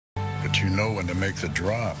you know when to make the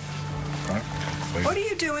drop. Right? Later. What are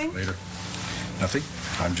you doing? Later. Nothing.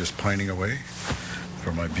 I'm just pining away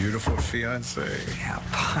for my beautiful fiancée. Yeah,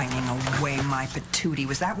 pining away my patootie.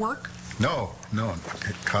 Was that work? No.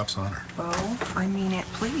 Cops on her. Oh, I mean it.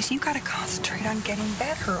 Please, you got to concentrate on getting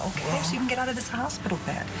better, okay? Well, so you can get out of this hospital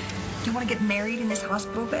bed. Do you want to get married in this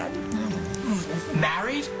hospital bed?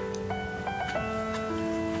 Married?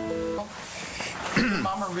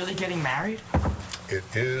 Mama really getting married? It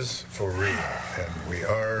is for real, and we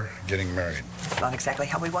are getting married. Not exactly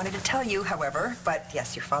how we wanted to tell you, however, but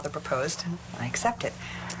yes, your father proposed, and I accept it.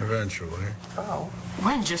 Eventually. Oh.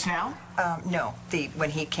 When, just now? No, when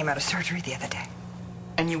he came out of surgery the other day.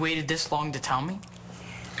 And you waited this long to tell me?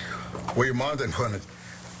 Well, your mom didn't want to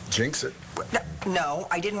jinx it. No,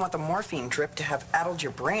 I didn't want the morphine drip to have addled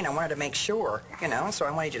your brain. I wanted to make sure, so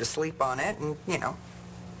I wanted you to sleep on it and,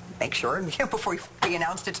 make sure before we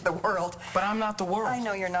announced it to the world. But I'm not the world. I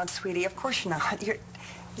know you're not, sweetie. Of course you're not. You're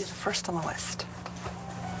the first on the list.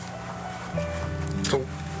 So,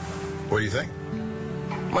 what do you think?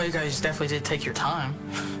 Well, you guys definitely did take your time.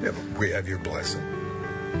 Yeah, but we have your blessing.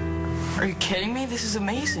 Are you kidding me? This is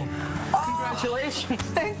amazing. Congratulations.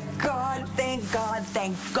 Thank God, thank God,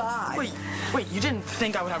 thank God. Wait, you didn't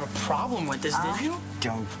think I would have a problem with this, did you?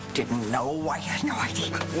 Didn't know. I had no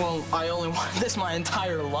idea. Well, I only wanted this my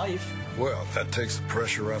entire life. Well, that takes the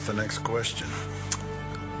pressure off the next question.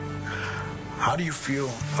 How do you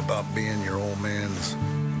feel about being your old man's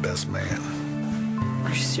best man? Are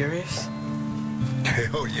you serious?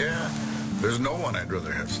 Hell yeah. There's no one I'd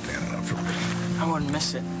rather have standing up for me. I wouldn't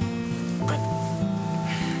miss it.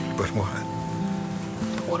 But what?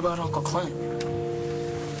 But what about Uncle Clint?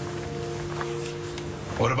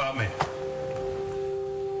 What about me?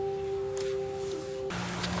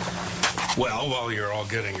 Well, while you're all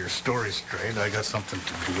getting your story straight, I got something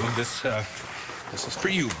to do. This is for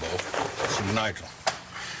you, Bo. It's from Nigel.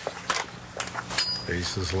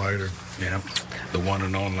 Ace lighter. Yeah, the one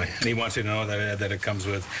and only. And he wants you to know that it comes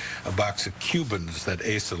with a box of Cubans that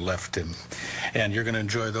Asa left him. And you're going to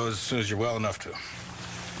enjoy those as soon as you're well enough to.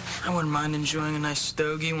 I wouldn't mind enjoying a nice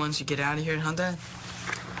stogie once you get out of here, huh, Dad?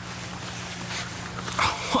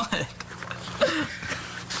 What?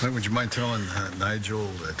 Would you mind telling Nigel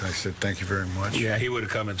that I said thank you very much? Yeah, he would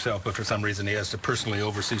have come himself, but for some reason he has to personally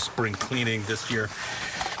oversee spring cleaning this year.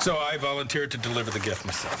 So I volunteered to deliver the gift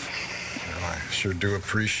myself. Well, I sure do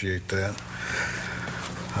appreciate that.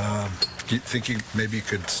 Do you think maybe you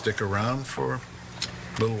could stick around for a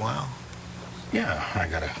little while? Yeah, I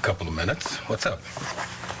got a couple of minutes. What's up?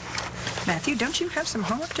 Matthew, don't you have some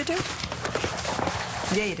homework to do?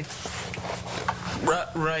 Yeah, you do.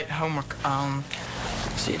 Right, homework.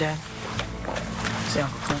 See you, Dad. See you,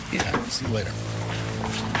 Uncle Clint. Yeah, see you later.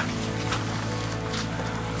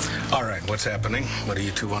 All right, what's happening? What do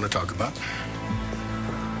you two want to talk about?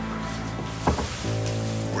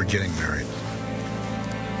 We're getting married.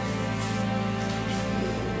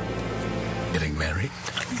 Getting married?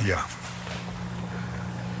 Yeah.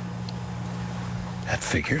 That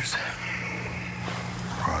figures.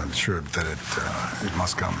 Well, I'm sure that it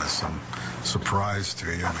must come as some surprise to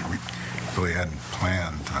you. I mean, we really hadn't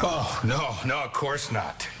planned. Oh, no, of course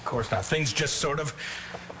not. Of course not. Things just sort of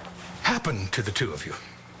happened to the two of you.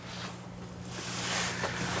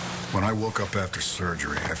 When I woke up after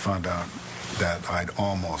surgery, I found out that I'd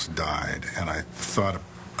almost died, and I thought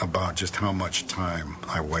about just how much time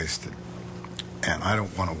I wasted. And I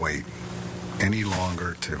don't want to wait any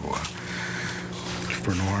longer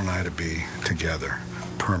for Nora and I to be together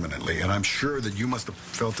permanently. And I'm sure that you must have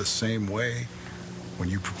felt the same way when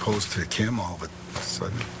you proposed to Kim all of a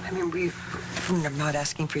sudden. I mean, I'm not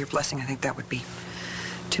asking for your blessing. I think that would be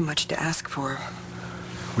too much to ask for.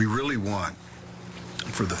 We really want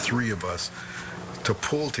for the three of us to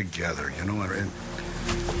pull together,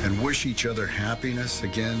 and wish each other happiness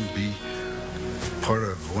again, be part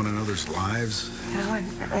of one another's lives.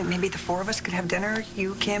 And maybe the four of us could have dinner,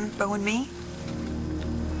 you, Kim, Bo, and me.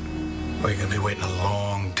 Well, you're going to be waiting a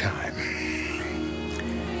long time.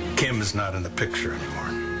 Kim is not in the picture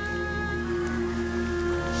anymore.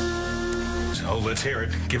 So let's hear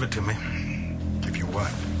it. Give it to me. Give you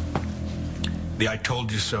what? The I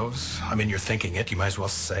told you so's. I mean, you're thinking it. You might as well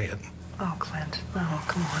say it. Oh, Clint. Oh,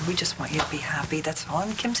 come on. We just want you to be happy. That's all.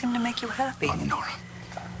 And Kim seemed to make you happy. Oh, Nora,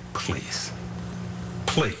 please.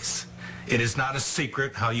 Please. It is not a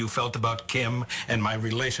secret how you felt about Kim and my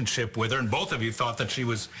relationship with her, and both of you thought that she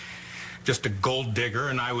was just a gold digger,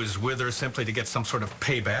 and I was with her simply to get some sort of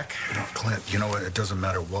payback. Clint, you know what? It doesn't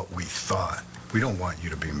matter what we thought. We don't want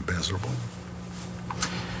you to be miserable.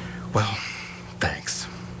 Well, thanks,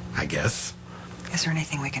 I guess. Is there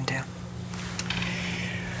anything we can do?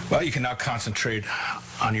 Well, you can now concentrate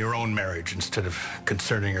on your own marriage instead of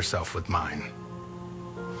concerning yourself with mine.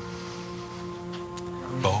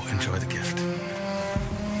 Bo, enjoy the gift.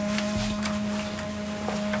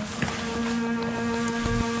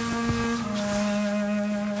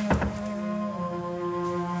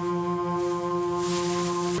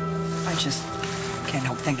 I just can't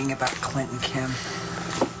help thinking about Clint and Kim.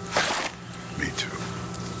 Me too.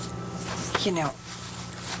 You know,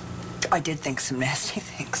 I did think some nasty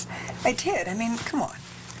things. I did. I mean, come on.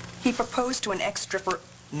 He proposed to an ex-stripper,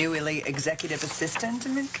 newly executive assistant. I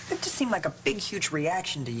mean, it just seemed like a big, huge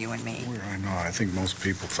reaction to you and me. Well, I know. I think most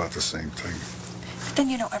people thought the same thing. But then,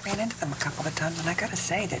 you know, I ran into them a couple of times, and I gotta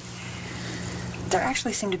say that there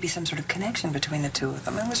actually seemed to be some sort of connection between the two of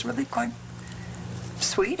them. It was really quite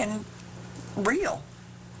sweet and real.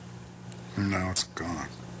 Now it's gone.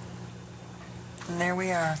 And there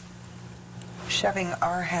we are, shoving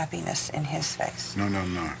our happiness in his face. No.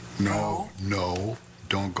 No,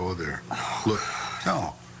 don't go there. Look,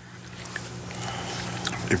 no.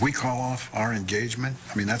 If we call off our engagement,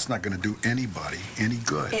 I mean, that's not going to do anybody any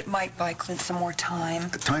good. It might buy Clint some more time.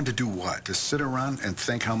 Time to do what? To sit around and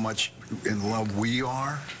think how much in love we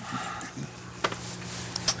are?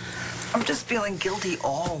 I'm just feeling guilty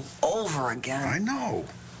all over again. I know.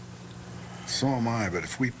 So am I, but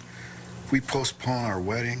if we postpone our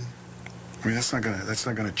wedding, I mean, that's not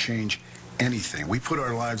gonna change anything. We put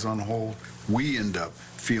our lives on hold, we end up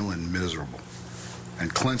feeling miserable.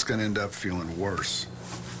 And Clint's gonna end up feeling worse.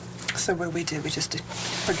 So what do? We just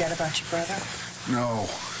forget about your brother? No,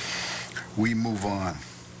 we move on.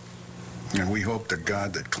 And we hope to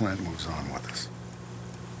God that Clint moves on with us.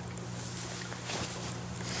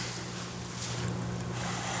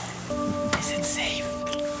 Is it safe?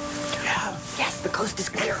 Yeah. Yes, the coast is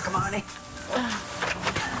clear. Come on in.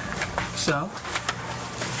 So?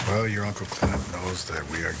 Well, your Uncle Clint knows that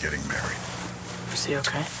we are getting married. Is he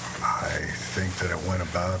okay? I think that it went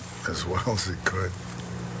about as well as it could.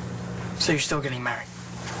 So you're still getting married?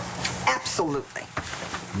 Absolutely.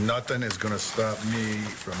 Nothing is going to stop me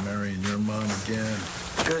from marrying your mom again.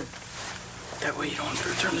 Good. That way you don't have to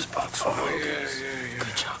return this box. Oh, yeah.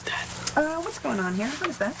 Good job, Dad. What's going on here? What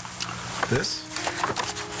is that? This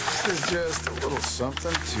is just a little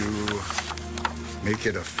something to make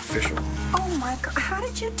it official. Oh, my God. How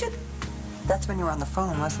did you do... That's when you were on the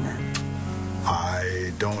phone, wasn't it?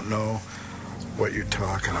 I don't know what you're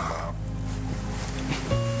talking about.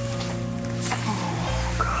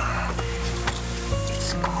 Oh, God.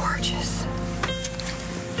 It's gorgeous.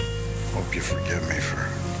 Hope you forgive me for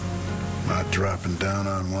not dropping down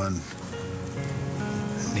on one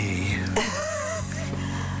knee.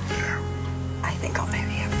 There. I think I'll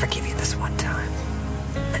maybe forgive you this one time.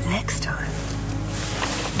 But next time...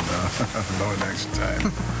 No, next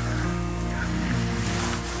time.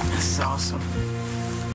 This is awesome.